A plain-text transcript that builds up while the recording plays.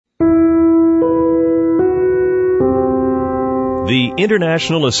The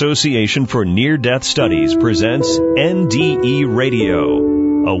International Association for Near-Death Studies presents NDE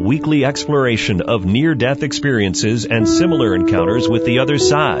Radio, a weekly exploration of near-death experiences and similar encounters with the other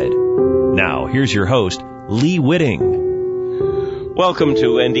side. Now, here's your host, Lee Whitting. Welcome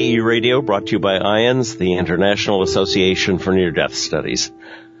to NDE Radio, brought to you by IANDS, the International Association for Near-Death Studies.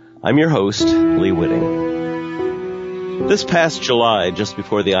 I'm your host, Lee Whitting. This past July, just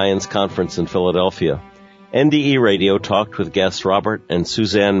before the IANDS conference in Philadelphia, NDE Radio talked with guests Robert and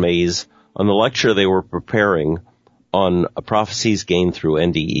Suzanne Mays on the lecture they were preparing on prophecies gained through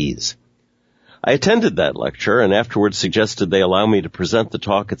NDEs. I attended that lecture and afterwards suggested they allow me to present the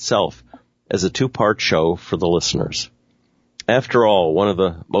talk itself as a two-part show for the listeners. After all, one of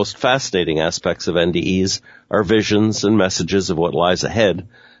the most fascinating aspects of NDEs are visions and messages of what lies ahead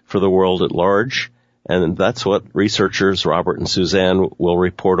for the world at large, and that's what researchers Robert and Suzanne will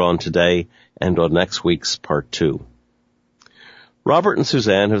report on today and on next week's Part 2. Robert and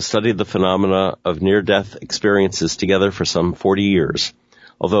Suzanne have studied the phenomena of near-death experiences together for some 40 years,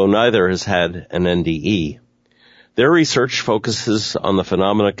 although neither has had an NDE. Their research focuses on the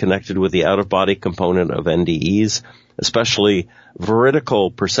phenomena connected with the out-of-body component of NDEs, especially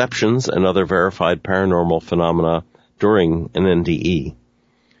veridical perceptions and other verified paranormal phenomena during an NDE.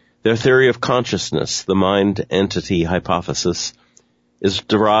 Their theory of consciousness, the mind-entity hypothesis, is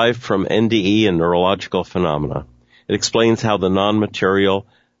derived from NDE and neurological phenomena. It explains how the non-material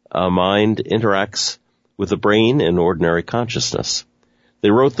mind interacts with the brain in ordinary consciousness.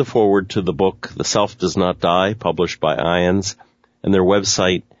 They wrote the foreword to the book, The Self Does Not Die, published by IANDS, and their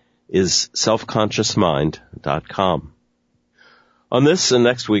website is selfconsciousmind.com. On this and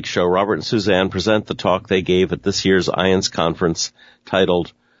next week's show, Robert and Suzanne present the talk they gave at this year's IANDS conference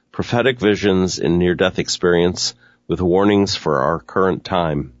titled Prophetic Visions in Near-Death Experience with Warnings for Our Current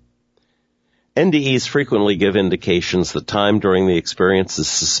Time. NDEs frequently give indications that time during the experience is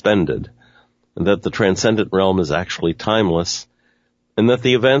suspended, and that the transcendent realm is actually timeless, and that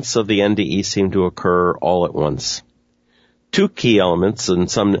the events of the NDE seem to occur all at once. Two key elements in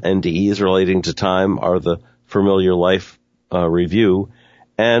some NDEs relating to time are the familiar life review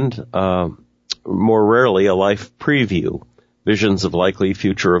and, more rarely, a life preview, visions of likely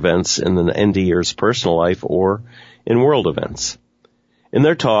future events in the NDEr's personal life or in world events. In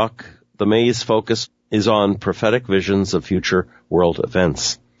their talk, the Mays focus is on prophetic visions of future world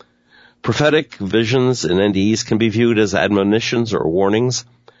events. Prophetic visions in NDEs can be viewed as admonitions or warnings.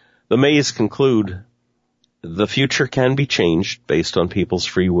 The Mays conclude the future can be changed based on people's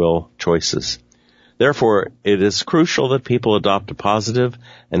free will choices. Therefore, it is crucial that people adopt a positive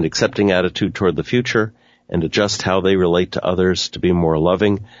and accepting attitude toward the future and adjust how they relate to others to be more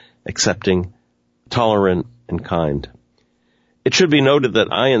loving, accepting, tolerant, and kind. It should be noted that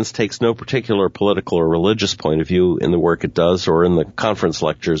IANDS takes no particular political or religious point of view in the work it does or in the conference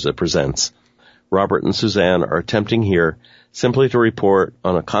lectures it presents. Robert and Suzanne are attempting here simply to report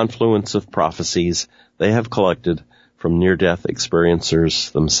on a confluence of prophecies they have collected from near-death experiencers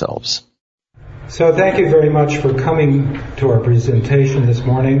themselves. So thank you very much for coming to our presentation this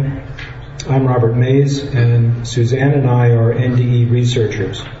morning. I'm Robert Mays, and Suzanne and I are NDE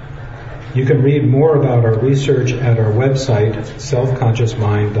researchers. You can read more about our research at our website,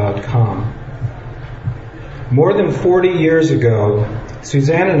 selfconsciousmind.com. More than 40 years ago,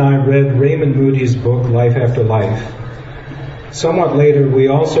 Suzanne and I read Raymond Moody's book, Life After Life. Somewhat later, we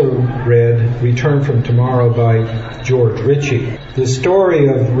also read Return from Tomorrow by George Ritchie. The story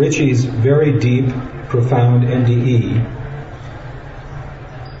of Ritchie's very deep, profound NDE.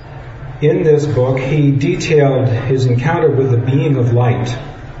 In this book, he detailed his encounter with the being of light,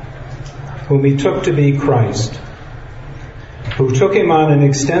 whom he took to be Christ, who took him on an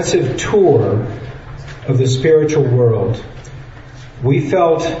extensive tour of the spiritual world. We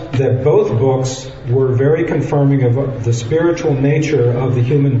felt that both books were very confirming of the spiritual nature of the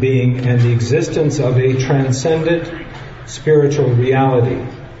human being and the existence of a transcendent spiritual reality.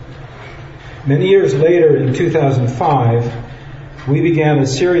 Many years later, in 2005, we began a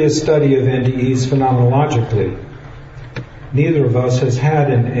serious study of NDEs phenomenologically. Neither of us has had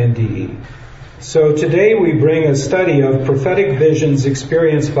an NDE. So today we bring a study of prophetic visions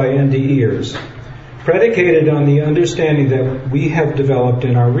experienced by NDEers, predicated on the understanding that we have developed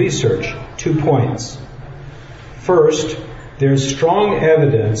in our research. 2 points. First, there's strong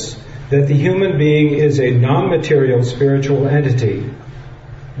evidence that the human being is a non-material spiritual entity.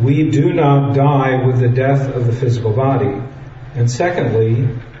 We do not die with the death of the physical body. And secondly,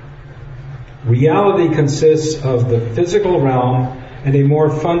 reality consists of the physical realm and a more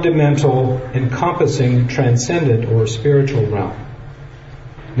fundamental, encompassing, transcendent or spiritual realm.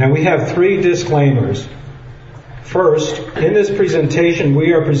 Now we have 3 disclaimers. First, in this presentation,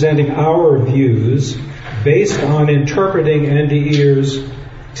 we are presenting our views based on interpreting N.D. Ear's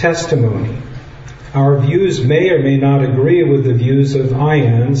testimony. Our views may or may not agree with the views of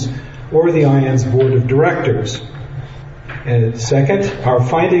IANDS or the IANDS Board of Directors. And second, our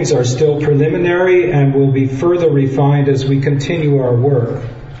findings are still preliminary and will be further refined as we continue our work.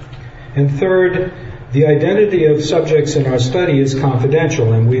 And third, the identity of subjects in our study is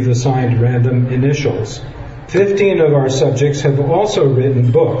confidential, and we've assigned random initials. 15 of our subjects have also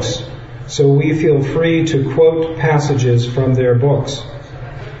written books, so we feel free to quote passages from their books.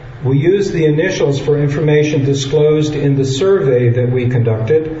 We use the initials for information disclosed in the survey that we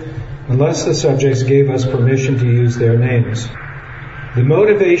conducted, unless the subjects gave us permission to use their names. The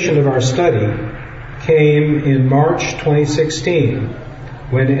motivation of our study came in March 2016,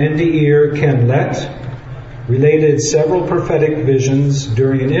 when N.D. Ear Ken Lett related several prophetic visions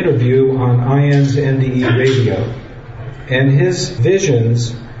during an interview on IANDS NDE radio. And his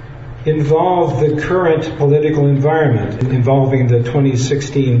visions involved the current political environment involving the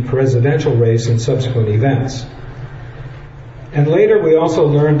 2016 presidential race and subsequent events. And later we also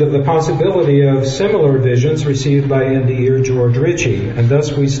learned of the possibility of similar visions received by N.D. Ear George Ritchie, and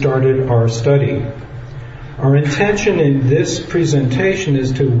thus we started our study. Our intention in this presentation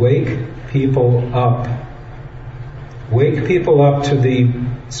is to wake people up. Wake people up to the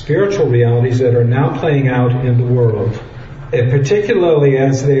spiritual realities that are now playing out in the world, and particularly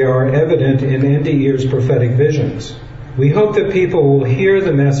as they are evident in N.D. Ear's prophetic visions. We hope that people will hear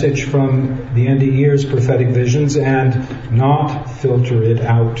the message from the N.D. Ear's prophetic visions and not filter it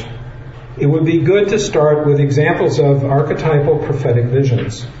out. It would be good to start with examples of archetypal prophetic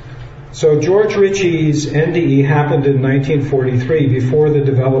visions. So George Ritchie's NDE happened in 1943, before the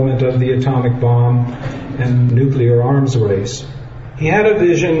development of the atomic bomb and nuclear arms race. He had a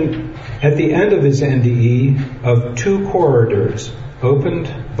vision at the end of his NDE of two corridors opened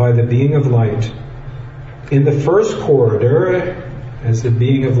by the being of light. In the first corridor, as the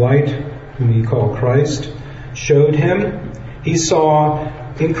being of light, whom he called Christ, showed him, he saw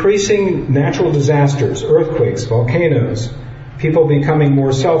increasing natural disasters, earthquakes, volcanoes, people becoming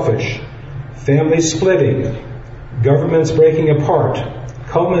more selfish, families splitting, governments breaking apart,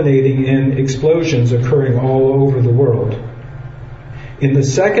 culminating in explosions occurring all over the world. In the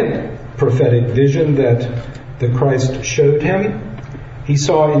second prophetic vision that the Christ showed him, he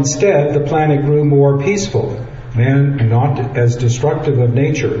saw instead the planet grew more peaceful, man not as destructive of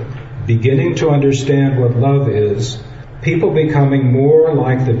nature, beginning to understand what love is, people becoming more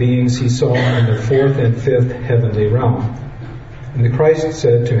like the beings he saw in the fourth and fifth heavenly realm. And the Christ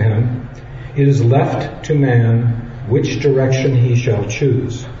said to him, "It is left to man which direction he shall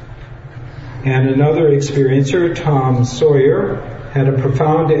choose." And another experiencer, Tom Sawyer, had a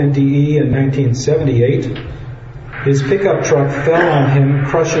profound NDE in 1978. His pickup truck fell on him,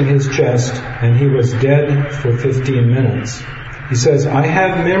 crushing his chest, and he was dead for 15 minutes. He says, "I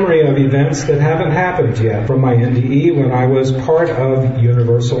have memory of events that haven't happened yet from my NDE when I was part of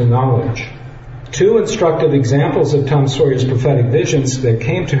universal knowledge." Two instructive examples of Tom Sawyer's prophetic visions that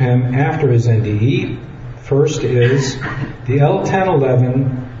came to him after his NDE. First is the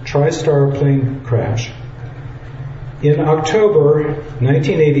L-1011 TriStar plane crash. In October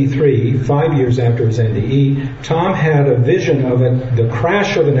 1983, 5 years after his NDE, Tom had a vision of the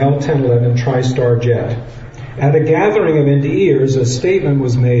crash of an L-1011 TriStar jet. At a gathering of NDEers, a statement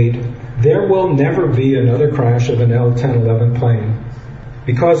was made, "There will never be another crash of an L-1011 plane."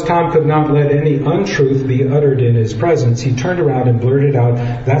 Because Tom could not let any untruth be uttered in his presence, he turned around and blurted out,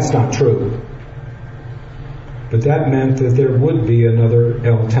 "That's not true." But that meant that there would be another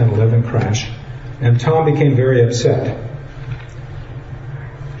L-1011 crash, and Tom became very upset.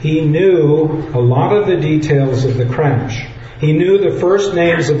 He knew a lot of the details of the crash. He knew the first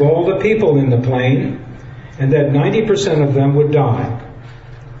names of all the people in the plane, and that 90% of them would die.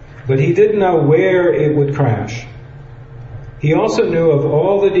 But he didn't know where it would crash. He also knew of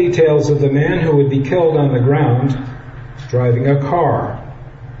all the details of the man who would be killed on the ground driving a car.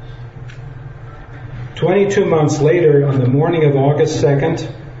 22 months later, on the morning of August 2nd,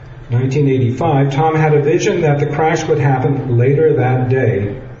 1985, Tom had a vision that the crash would happen later that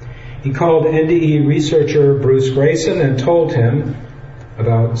day. He called NDE researcher Bruce Grayson and told him,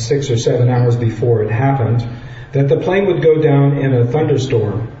 about 6 or 7 hours before it happened, that the plane would go down in a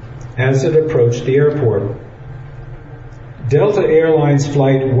thunderstorm as it approached the airport. Delta Airlines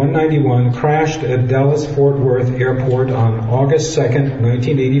Flight 191 crashed at Dallas-Fort Worth Airport on August 2nd,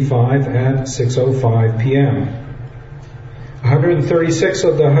 1985 at 6:05 p.m. 136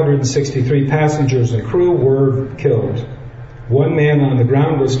 of the 163 passengers and crew were killed. One man on the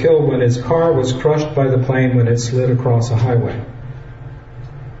ground was killed when his car was crushed by the plane when it slid across a highway.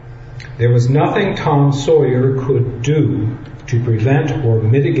 There was nothing Tom Sawyer could do to prevent or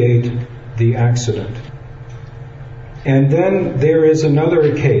mitigate the accident. And then there is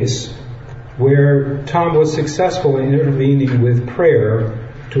another case where Tom was successful in intervening with prayer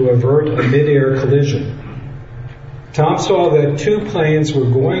to avert a mid-air collision. Tom saw that two planes were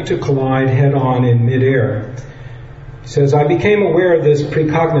going to collide head-on in mid-air. He says, I became aware of this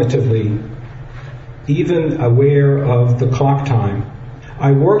precognitively, even aware of the clock time.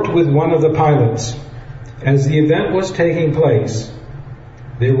 I worked with one of the pilots. As the event was taking place,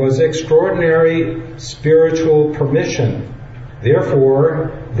 there was extraordinary spiritual permission.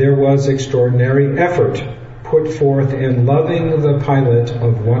 Therefore, there was extraordinary effort put forth in loving the pilot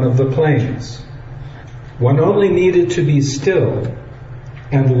of one of the planes. One only needed to be still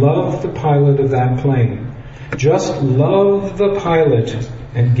and love the pilot of that plane. Just love the pilot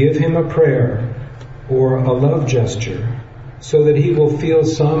and give him a prayer or a love gesture so that he will feel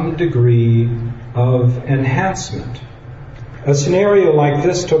some degree of enhancement. A scenario like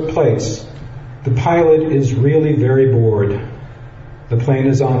this took place. The pilot is really very bored. The plane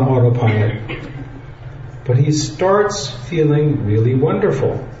is on autopilot. But he starts feeling really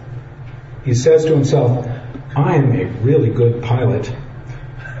wonderful. He says to himself, I am a really good pilot,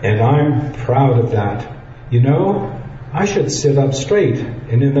 and I'm proud of that. You know, I should sit up straight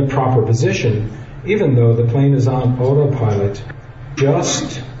and in the proper position, even though the plane is on autopilot.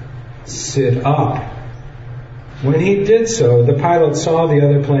 Just sit up. When he did so, the pilot saw the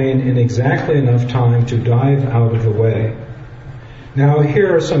other plane in exactly enough time to dive out of the way. Now,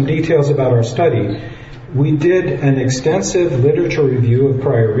 here are some details about our study. We did an extensive literature review of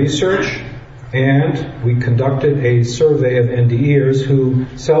prior research, and we conducted a survey of NDEers who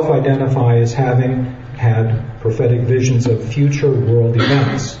self-identify as having had prophetic visions of future world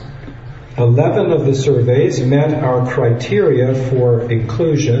events. 11 of the surveys met our criteria for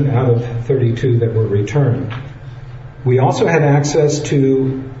inclusion out of 32 that were returned. We also had access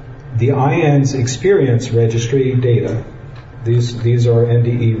to the IANDS Experience Registry data. These are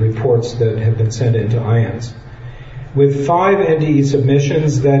NDE reports that have been sent into IANDS, with 5 NDE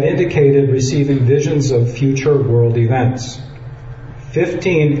submissions that indicated receiving visions of future world events.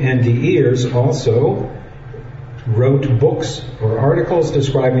 15 NDEers also wrote books or articles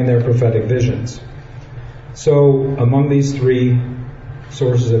describing their prophetic visions. So among these 3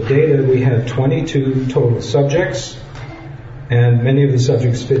 sources of data, we had 22 total subjects, and many of the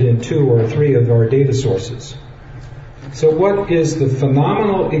subjects fit in 2 or 3 of our data sources. So what is the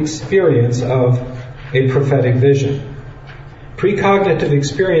phenomenal experience of a prophetic vision? Precognitive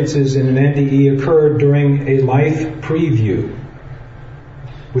experiences in an NDE occur during a life preview,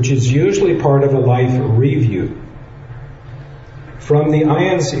 which is usually part of a life review. From the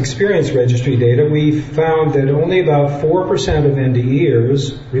IANDS Experience Registry data, we found that only about 4% of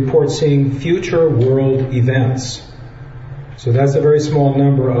NDEers report seeing future world events. So that's a very small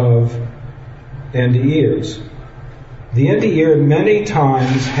number of NDEers. The NDEer many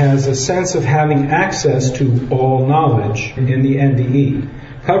times has a sense of having access to all knowledge in the NDE,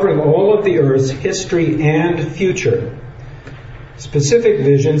 covering all of the Earth's history and future. Specific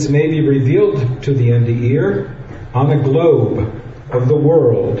visions may be revealed to the NDEer on a globe of the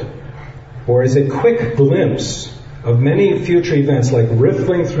world, or as a quick glimpse of many future events, like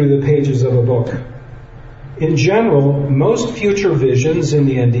riffling through the pages of a book. In general, most future visions in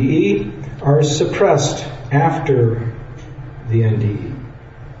the NDE are suppressed after the NDE.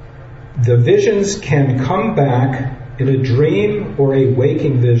 The visions can come back in a dream or a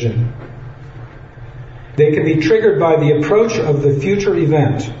waking vision. They can be triggered by the approach of the future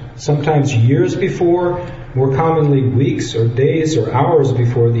event, sometimes years before, more commonly weeks or days or hours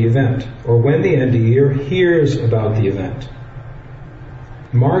before the event, or when the NDEer hears about the event.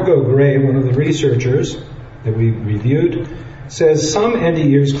 Margot Gray, one of the researchers that we reviewed, says some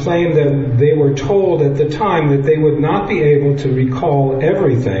NDEers claim that they were told at the time that they would not be able to recall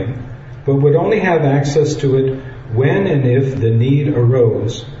everything, but would only have access to it when and if the need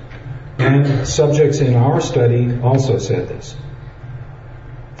arose. And subjects in our study also said this.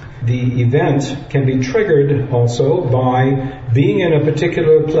 The event can be triggered also by being in a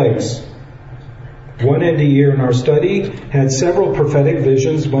particular place. One NDEer in our study had several prophetic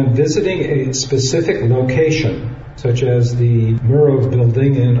visions when visiting a specific location, such as the Murrah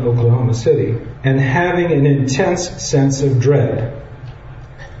building in Oklahoma City, and having an intense sense of dread.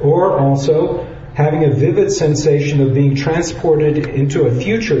 Or also having a vivid sensation of being transported into a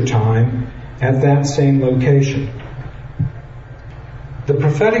future time at that same location. The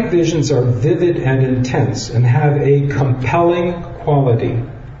prophetic visions are vivid and intense and have a compelling quality.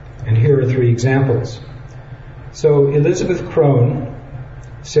 And here are 3 examples. So Elizabeth Crone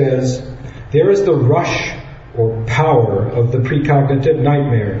says, there is the rush or power of the precognitive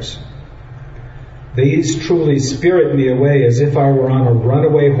nightmares. These truly spirit me away as if I were on a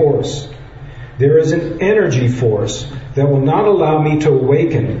runaway horse. There is an energy force that will not allow me to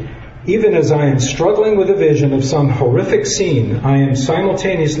awaken. Even as I am struggling with a vision of some horrific scene, I am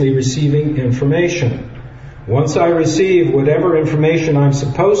simultaneously receiving information. Once I receive whatever information I'm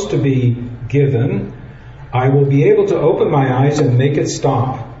supposed to be given, I will be able to open my eyes and make it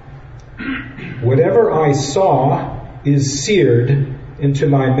stop. Whatever I saw is seared into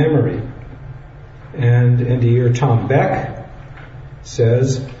my memory. And engineer Tom Beck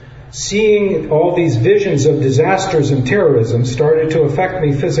says, seeing all these visions of disasters and terrorism started to affect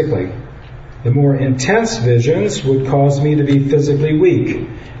me physically. The more intense visions would cause me to be physically weak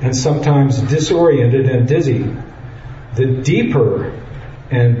and sometimes disoriented and dizzy. The deeper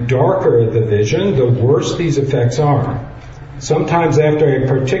and darker the vision, the worse these effects are. Sometimes after a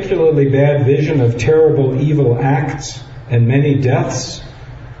particularly bad vision of terrible evil acts and many deaths,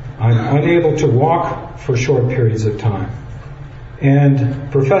 I'm unable to walk for short periods of time.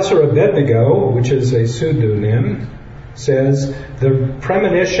 And Professor Abednego, which is a pseudonym, says the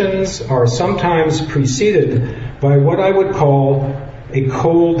premonitions are sometimes preceded by what I would call a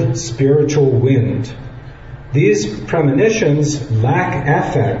cold spiritual wind. These premonitions lack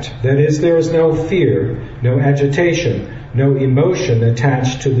affect, that is, there is no fear, no agitation, no emotion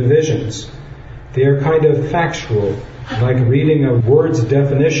attached to the visions. They are kind of factual, like reading a word's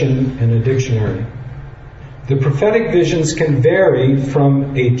definition in a dictionary. The prophetic visions can vary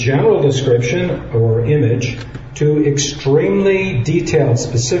from a general description or image to extremely detailed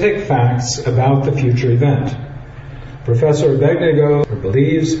specific facts about the future event. Professor Abednego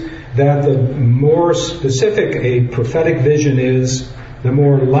believes that the more specific a prophetic vision is, the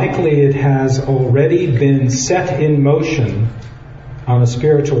more likely it has already been set in motion on a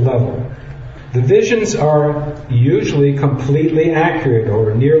spiritual level. The visions are usually completely accurate,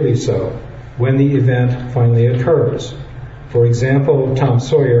 or nearly so, when the event finally occurs. For example, Tom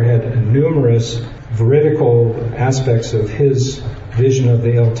Sawyer had numerous veridical aspects of his vision of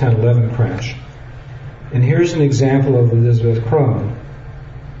the L-1011 crash. And here's an example of Elizabeth Crone.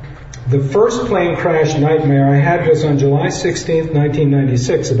 The first plane crash nightmare I had was on July 16,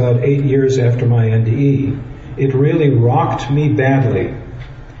 1996, about 8 years after my NDE. It really rocked me badly.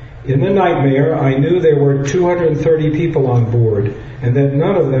 In the nightmare, I knew there were 230 people on board and that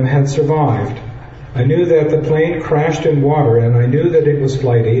none of them had survived. I knew that the plane crashed in water and I knew that it was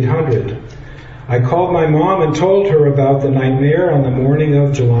Flight 800. I called my mom and told her about the nightmare on the morning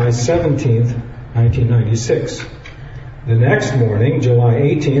of July 17, 1996. The next morning, July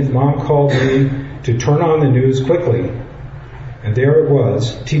 18th, Mom called me to turn on the news quickly. And there it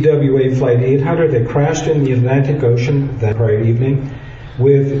was, TWA Flight 800 that crashed in the Atlantic Ocean that prior evening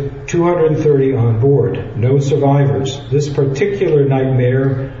with 230 on board, no survivors. This particular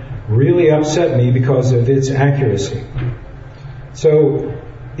nightmare really upset me because of its accuracy. So,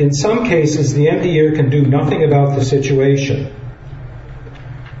 in some cases, the MDer can do nothing about the situation.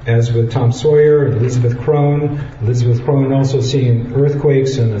 As with Tom Sawyer and Elizabeth Crone also seeing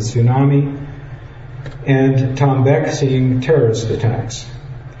earthquakes and a tsunami, and Tom Beck seeing terrorist attacks.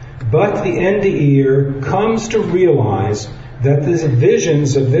 But the NDEer comes to realize that the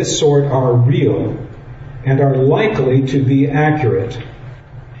visions of this sort are real and are likely to be accurate.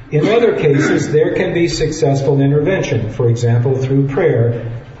 In other cases, there can be successful intervention, for example, through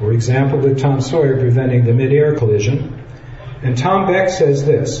prayer, for example, with Tom Sawyer preventing the mid-air collision. And Tom Beck says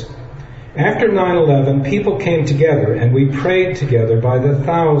this, after 9/11, people came together and we prayed together by the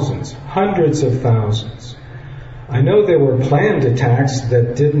thousands, hundreds of thousands. I know there were planned attacks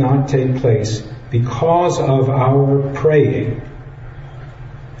that did not take place because of our praying.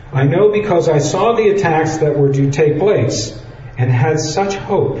 I know because I saw the attacks that were to take place and had such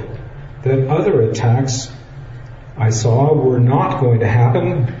hope that other attacks I saw were not going to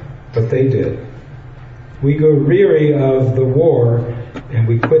happen, but they did. We grew weary of the war and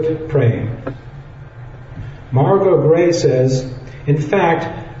we quit praying. Margot Gray says, in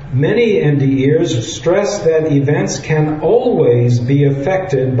fact, many NDEers stress that events can always be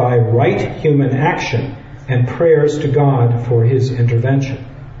affected by right human action and prayers to God for His intervention.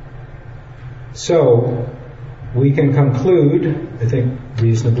 So, we can conclude, I think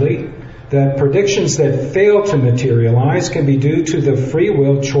reasonably, that predictions that fail to materialize can be due to the free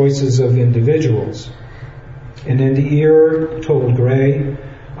will choices of individuals. An NDEer told Gray,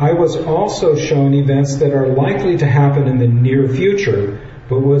 I was also shown events that are likely to happen in the near future,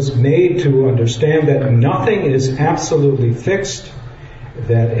 but was made to understand that nothing is absolutely fixed,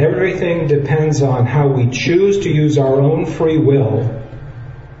 that everything depends on how we choose to use our own free will,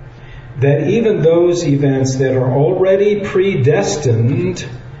 that even those events that are already predestined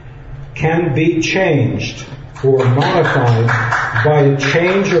can be changed or modified by a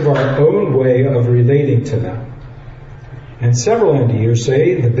change of our own way of relating to them. And several NDEers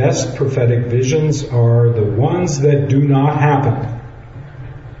say the best prophetic visions are the ones that do not happen.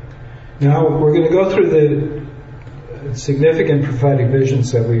 Now, we're going to go through the significant prophetic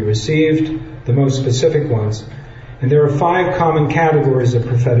visions that we received, the most specific ones. And there are 5 common categories of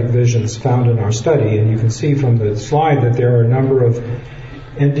prophetic visions found in our study. And you can see from the slide that there are a number of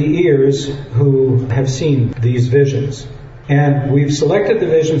NDEers who have seen these visions. And we've selected the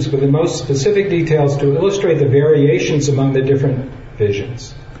visions with the most specific details to illustrate the variations among the different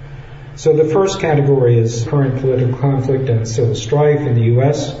visions. So the first category is current political conflict and civil strife in the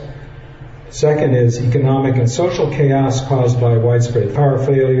U.S. Second is economic and social chaos caused by widespread power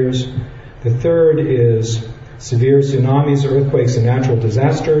failures. The third is severe tsunamis, earthquakes, and natural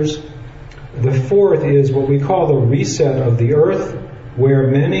disasters. The fourth is what we call the reset of the earth, where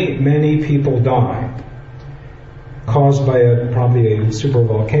many, many people die, caused by probably a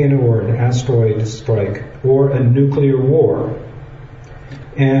supervolcano or an asteroid strike or a nuclear war.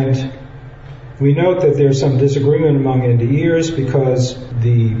 And we note that there's some disagreement among NDEers because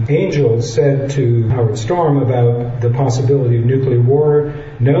the angel said to Howard Storm about the possibility of nuclear war,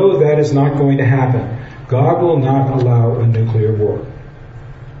 no, that is not going to happen. God will not allow a nuclear war.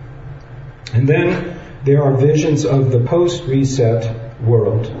 And then there are visions of the post-reset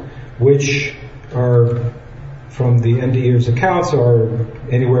world, which are, from the NDEers' accounts, are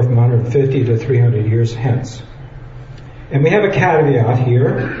anywhere from 150 to 300 years hence. And we have a caveat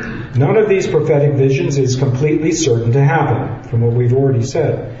here. None of these prophetic visions is completely certain to happen, from what we've already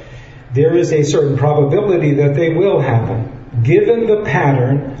said. There is a certain probability that they will happen, given the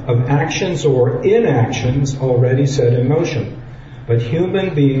pattern of actions or inactions already set in motion. But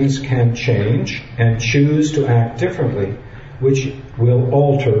human beings can change and choose to act differently, which will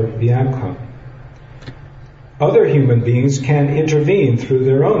alter the outcome. Other human beings can intervene through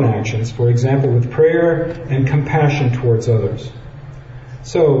their own actions, for example, with prayer and compassion towards others.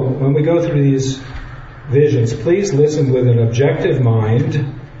 So, when we go through these visions, please listen with an objective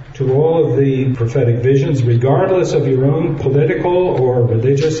mind to all of the prophetic visions, regardless of your own political or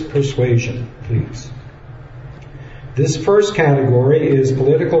religious persuasion, please. This first category is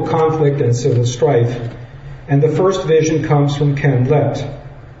political conflict and civil strife, and the first vision comes from Ken Lett.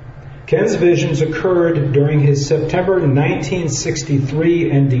 Ken's visions occurred during his September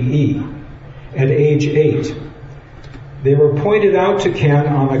 1963 NDE at age 8. They were pointed out to Ken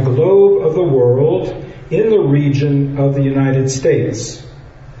on a globe of the world in the region of the United States.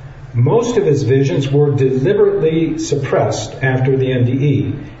 Most of his visions were deliberately suppressed after the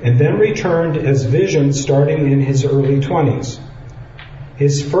NDE and then returned as visions starting in his early 20s.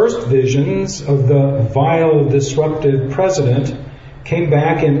 His first visions of the vile, disruptive president came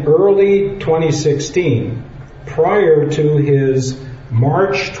back in early 2016, prior to his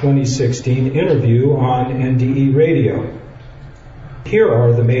March 2016 interview on NDE radio. Here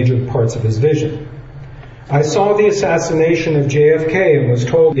are the major parts of his vision. I saw the assassination of JFK and was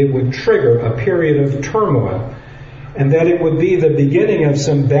told it would trigger a period of turmoil and that it would be the beginning of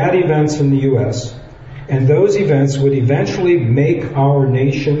some bad events in the U.S. and those events would eventually make our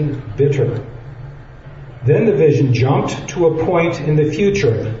nation bitter. Then the vision jumped to a point in the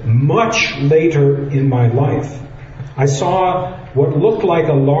future, much later in my life. I saw what looked like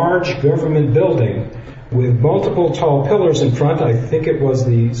a large government building with multiple tall pillars in front. I think it was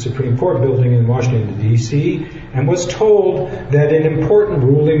the Supreme Court building in Washington, D.C., and was told that an important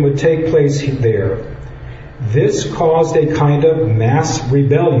ruling would take place there. This caused a kind of mass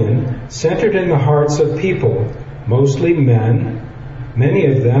rebellion centered in the hearts of people, mostly men. Many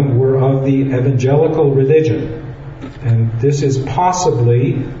of them were of the evangelical religion. And this is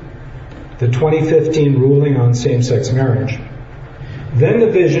possibly the 2015 ruling on same-sex marriage. Then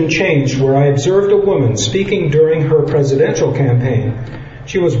the vision changed where I observed a woman speaking during her presidential campaign.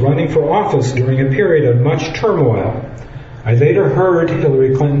 She was running for office during a period of much turmoil. I later heard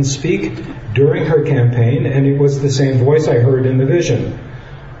Hillary Clinton speak during her campaign, and it was the same voice I heard in the vision.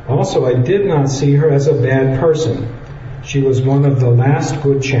 Also, I did not see her as a bad person. She was one of the last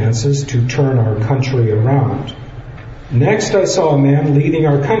good chances to turn our country around. Next, I saw a man leading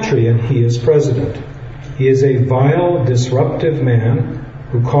our country, and he is president. He is a vile, disruptive man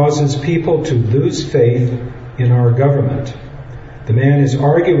who causes people to lose faith in our government. The man is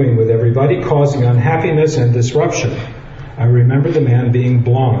arguing with everybody, causing unhappiness and disruption. I remember the man being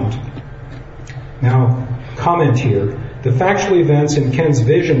blonde. Now, comment here. The factual events in Ken's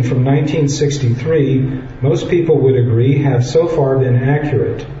vision from 1963, most people would agree, have so far been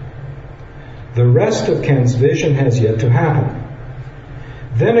accurate. The rest of Ken's vision has yet to happen.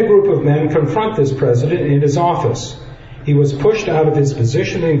 Then a group of men confront this president in his office. He was pushed out of his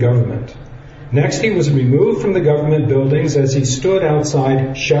position in government. Next, he was removed from the government buildings as he stood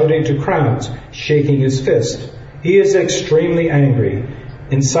outside shouting to crowds, shaking his fist. He is extremely angry,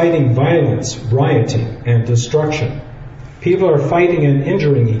 inciting violence, rioting, and destruction. People are fighting and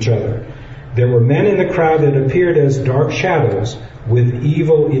injuring each other. There were men in the crowd that appeared as dark shadows with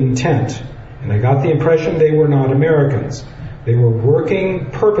evil intent. And I got the impression they were not Americans. They were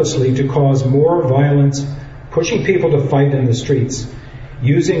working purposely to cause more violence, pushing people to fight in the streets,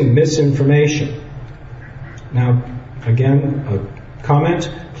 using misinformation. Now, again, a comment.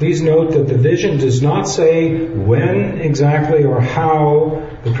 Please note that the vision does not say when exactly or how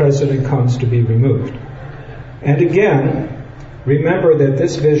the president comes to be removed. And again, remember that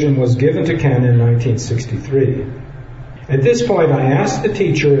this vision was given to Ken in 1963. At this point, I asked the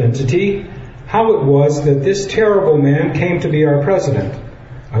teacher entity how it was that this terrible man came to be our president.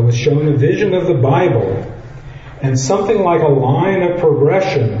 I was shown a vision of the Bible and something like a line of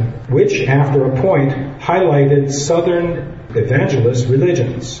progression, which after a point highlighted Southern evangelist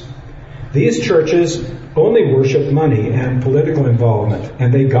religions. These churches only worship money and political involvement,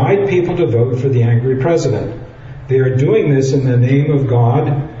 and they guide people to vote for the angry president. They are doing this in the name of God,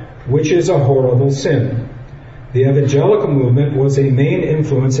 which is a horrible sin. The evangelical movement was a main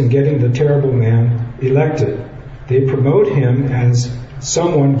influence in getting the terrible man elected. They promote him as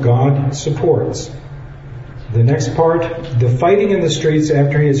someone God supports. The next part, the fighting in the streets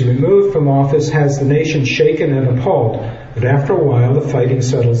after he is removed from office has the nation shaken and appalled, but after a while the fighting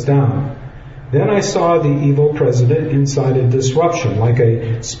settles down. Then I saw the evil president inside a disruption, like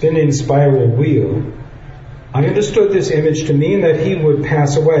a spinning spiral wheel. I understood this image to mean that he would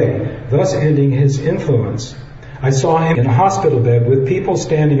pass away, thus ending his influence. I saw him in a hospital bed with people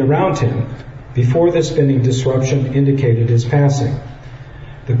standing around him before the spinning disruption indicated his passing.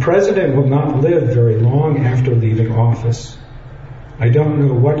 The president will not live very long after leaving office. I don't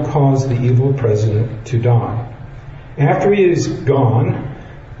know what caused the evil president to die. After he is gone,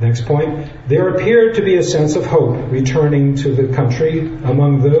 next point, there appeared to be a sense of hope returning to the country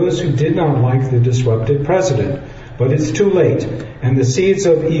among those who did not like the disrupted president. But it's too late, and the seeds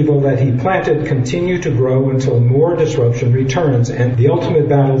of evil that he planted continue to grow until more disruption returns and the ultimate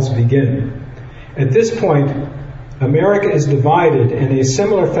battles begin. At this point, America is divided in a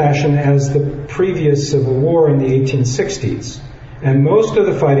similar fashion as the previous Civil War in the 1860s, and most of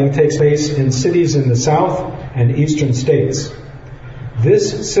the fighting takes place in cities in the South and eastern states.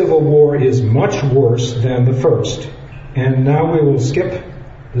 This Civil War is much worse than the first, and now we will skip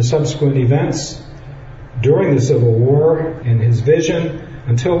the subsequent events during the Civil War in his vision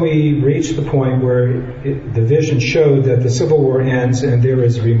until we reach the point where the vision showed that the Civil War ends and there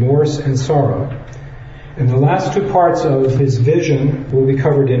is remorse and sorrow. And the last two parts of his vision will be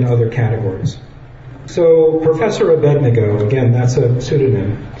covered in other categories. So Professor Abednego, again, that's a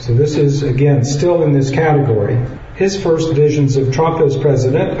pseudonym. So this is, again, still in this category. His first visions of Trump as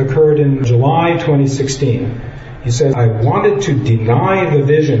president occurred in July 2016. He said, I wanted to deny the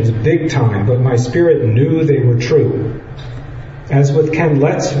visions big time, but my spirit knew they were true. As with Ken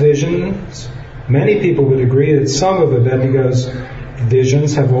Lett's visions, many people would agree that some of Abednego's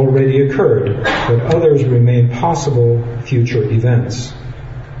visions have already occurred, but others remain possible future events.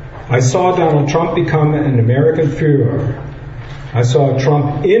 I saw Donald Trump become an American Führer. I saw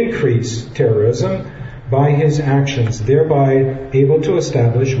Trump increase terrorism by his actions, thereby able to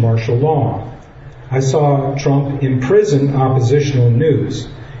establish martial law. I saw Trump imprison oppositional news,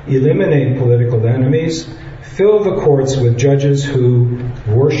 eliminate political enemies, fill the courts with judges who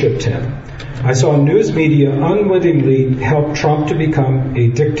worshipped him. I saw news media unwittingly help Trump to become a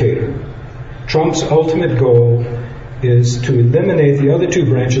dictator. Trump's ultimate goal is to eliminate the other two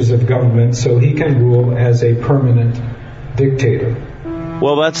branches of government so he can rule as a permanent dictator.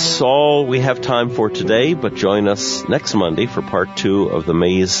 Well, that's all we have time for today, but join us next Monday for part 2 of the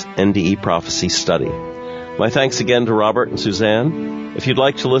Mays NDE Prophecy Study. My thanks again to Robert and Suzanne. If you'd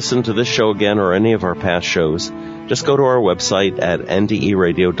like to listen to this show again or any of our past shows, just go to our website at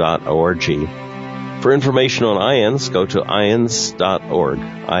nderadio.org. For information on IANDS, go to iands.org,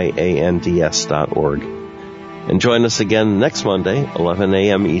 iands.org. And join us again next Monday, 11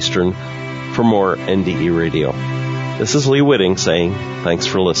 a.m. Eastern, for more NDE Radio. This is Lee Whitting saying thanks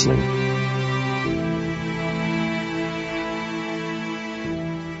for listening.